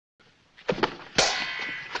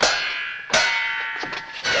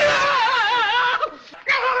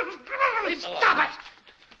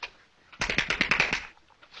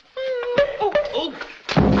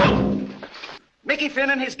Mickey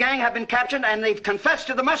Finn and his gang have been captured, and they've confessed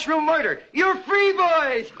to the mushroom murder. You're free,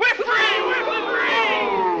 boys! We're free! We're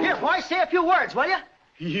free! Here, boys, say a few words, will you?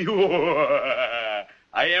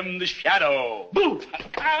 I am the Shadow. Boo!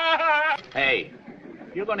 Hey,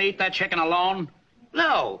 you gonna eat that chicken alone?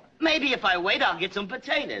 No. Maybe if I wait, I'll get some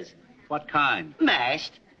potatoes. What kind?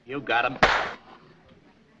 Mashed. You got 'em.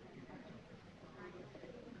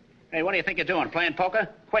 Hey, what do you think you're doing? Playing poker?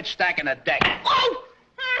 Quit stacking the deck. Oh!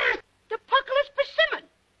 The puckless persimmon.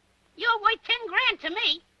 You're worth 10 grand to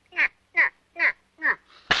me. Oh!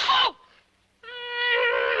 Oh! Oh!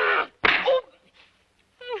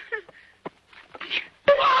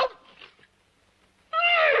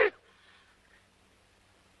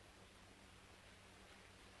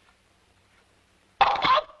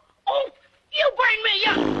 Oh! You burn me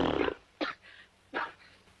up!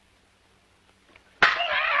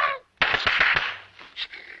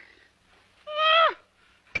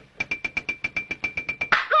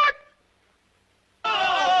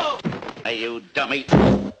 Hey, you dummy.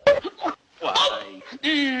 Why?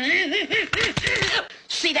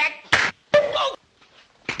 See that?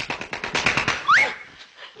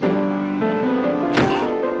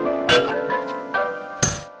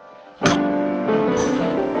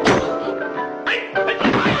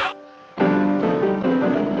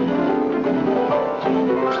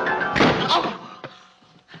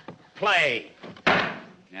 Play.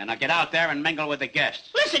 Yeah, now get out there and mingle with the guests.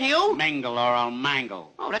 Listen, you. Mingle or I'll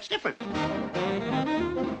mangle. Oh, that's different.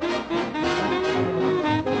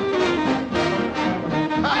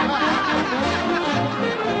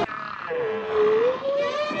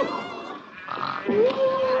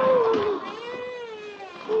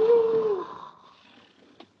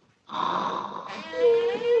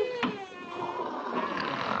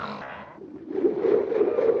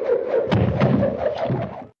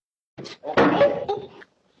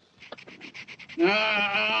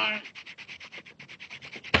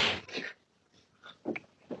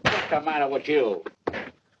 What's the matter with you?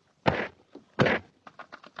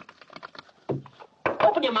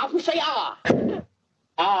 Open your mouth and say ah.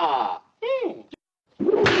 Ah. Mm.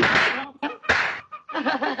 What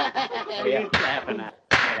are you laughing at?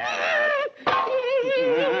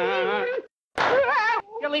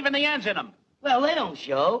 You're leaving the ends in them. Well, they don't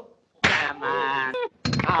show. Come on.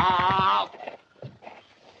 Oh.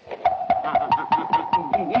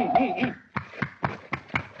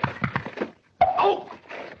 Oh!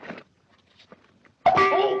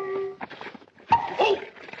 Oh!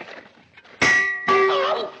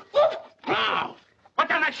 Oh! Now, put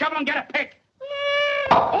down that shovel and get a pick.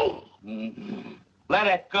 Oh! Let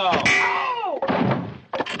it go. Oh!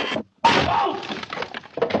 Oh!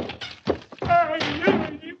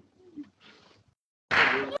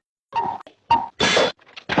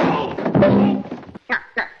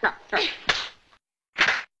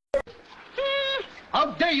 How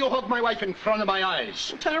dare you hug my wife in front of my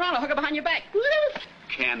eyes? Turn around, I'll hook her behind your back.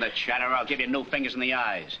 Can the chatter, I'll give you new fingers in the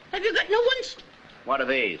eyes. Have you got new ones? What are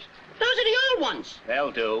these? Those are the old ones.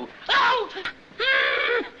 They'll do. Oh!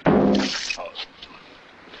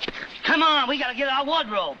 Come on, we gotta get our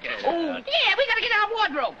wardrobe. Oh, yeah, we gotta get our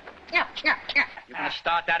wardrobe. Yeah. You gonna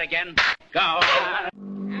start that again? Go.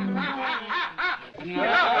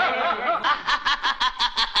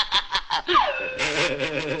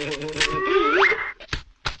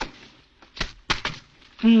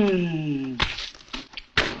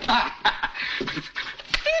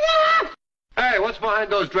 Hey, what's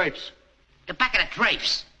behind those drapes? The back of the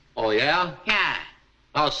drapes. Oh, yeah? Yeah.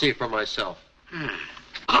 I'll see for myself.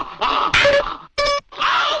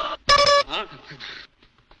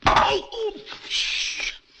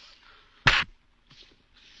 Shh.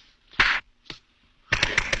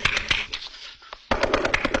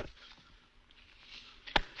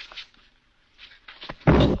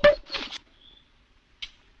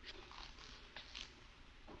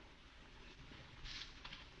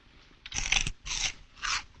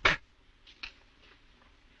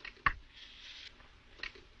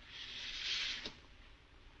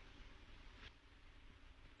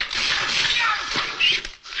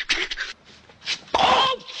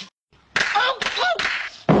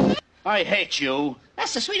 I hate you.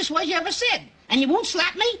 That's the sweetest word you ever said. And you won't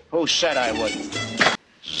slap me? Who said I wouldn't?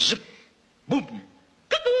 Zip. Boom.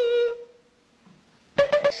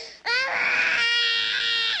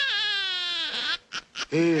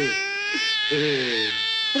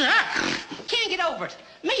 Can't get over it.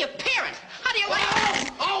 Me, a parent. How do you like...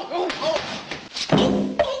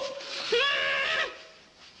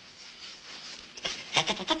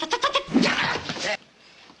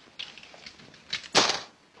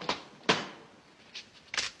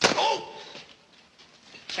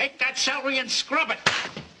 Take that celery celery and scrub it.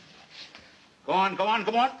 Go on, go on,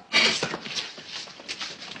 go on.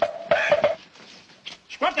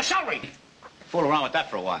 Scrub the celery. Fool around with that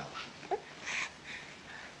for a while.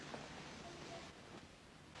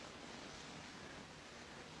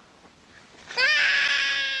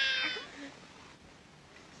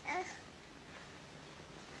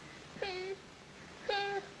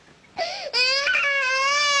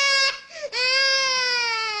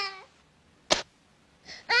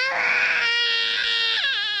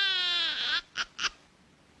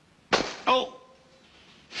 Oh!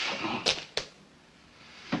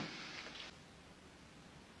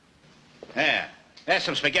 There. There's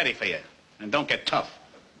some spaghetti for you. And don't get tough.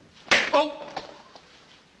 Oh!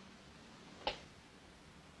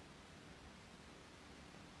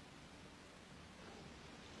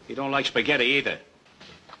 You don't like spaghetti either.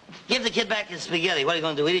 Give the kid back his spaghetti. What are you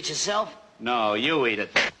going to do, eat it yourself? No, you eat it.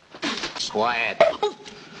 Quiet.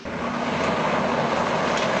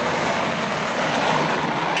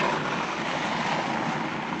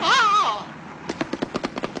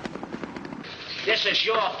 This is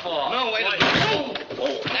your fault. No, wait a minute. Oh.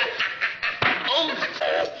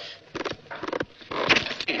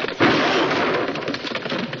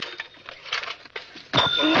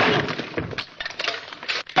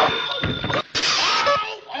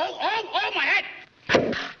 Oh, my head!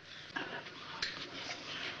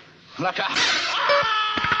 Look out.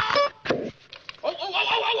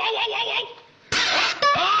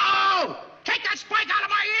 Oh! Take that spike out of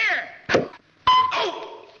my ear!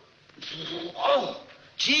 Oh,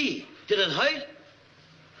 gee, did it hurt?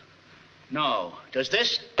 No. Does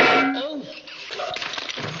this? Oh.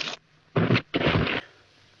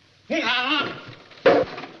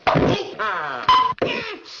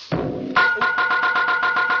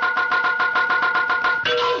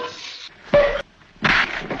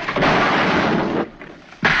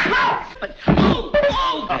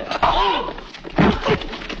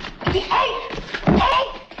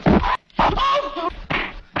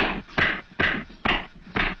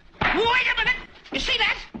 Wait a minute. You see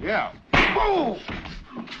that? Yeah. Oh!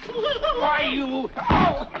 Why, you...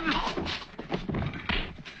 Oh!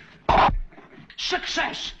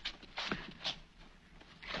 Success!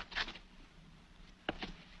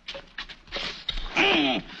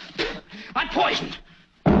 I'm poisoned.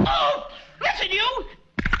 Oh, listen, you.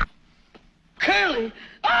 Curly!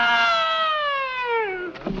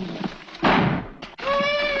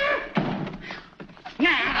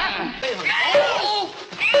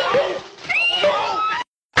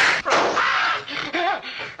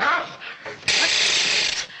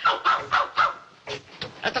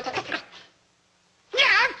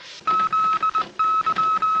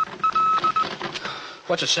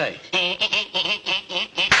 What's it say?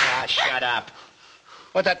 Ah, shut up.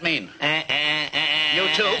 What'd that mean? You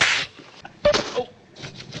too?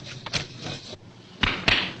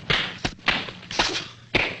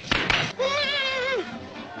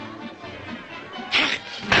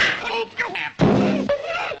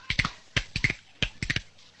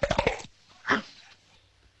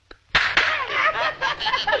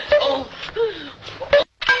 Oh.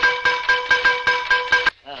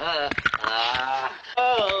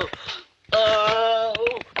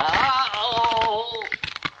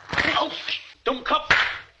 Don't cup.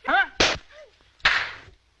 Huh?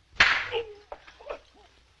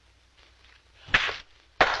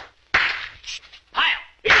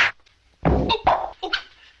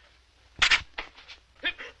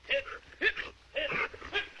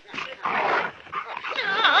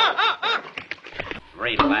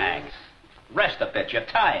 Relax. Rest a bit. You're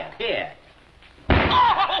tired. Here.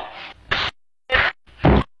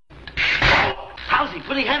 How's he,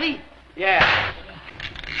 pretty heavy? Yeah.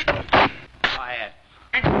 Quiet.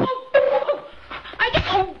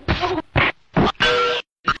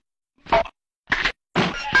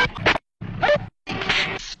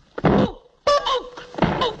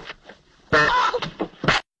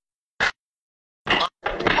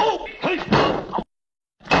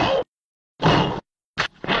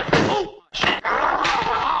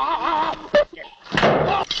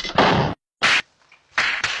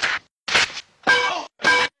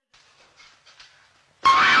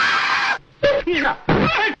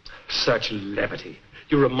 Such levity.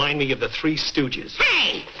 You remind me of the Three Stooges.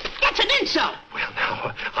 Hey, that's an insult. Well,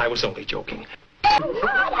 now, I was only joking. I'm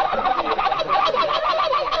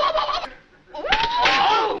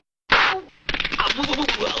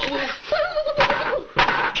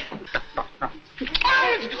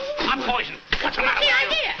poisoned. What's the matter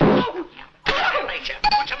with you?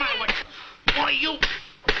 What's the matter with you? Why, you...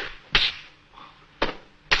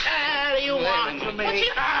 What do you want from me?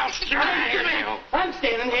 I'm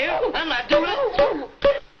standing here. I'm not doing it.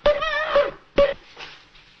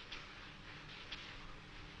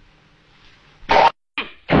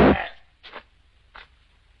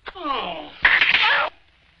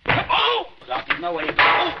 No way.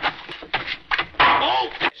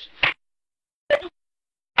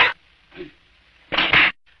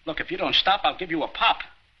 Look, if you don't stop, I'll give you a pop.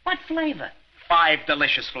 What flavor? 5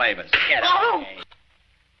 delicious flavors. Get out.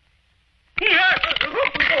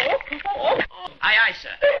 Aye, aye, sir.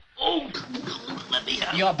 Let me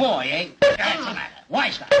out. You're a boy, eh? What's the matter? Why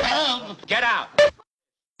stop? Get out.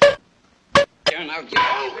 Here, now, get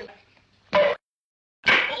out.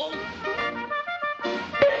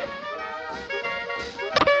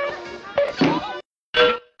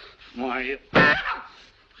 Why, you...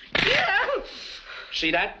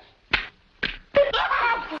 See that?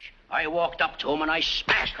 I walked up to him and I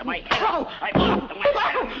smashed him. I hit him. I popped him.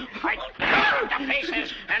 I grabbed the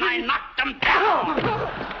faces and I knocked them down.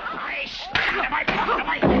 I stabbed him. I popped him.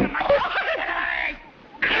 I hit him. I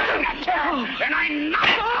and I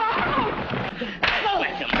knocked him. I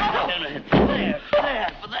whacked him. There.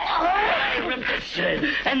 I ripped his shirt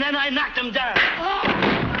and then I knocked him down.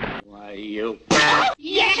 Why, you...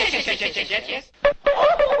 Yes.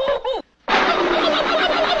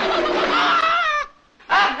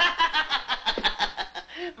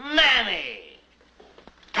 Mammy!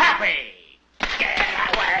 Pappy! Get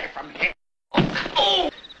away from here! Oh!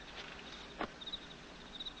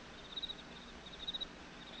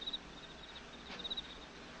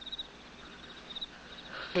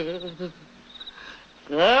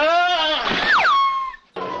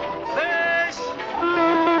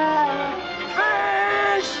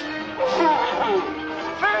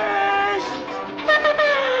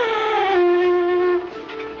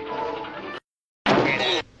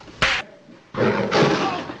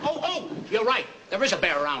 You're right. There is a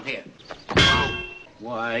bear around here.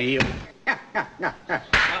 Why, you...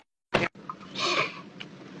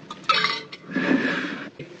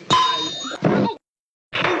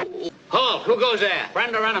 Halt! Who goes there?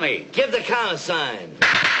 Friend or enemy? Give the countersign.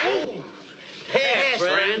 Here,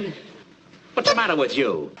 friend. What's the matter with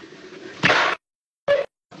you?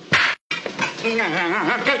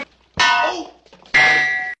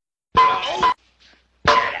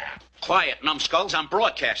 Quiet, numbskulls. I'm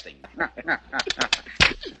broadcasting.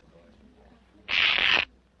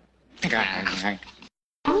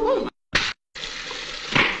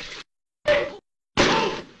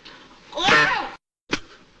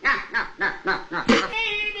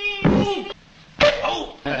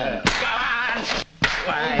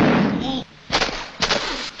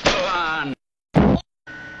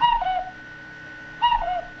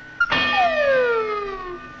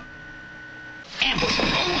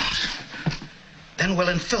 Then we'll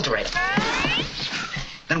infiltrate.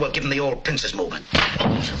 Then we'll give them the old pincers movement.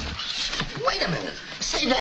 Wait a minute. Say that.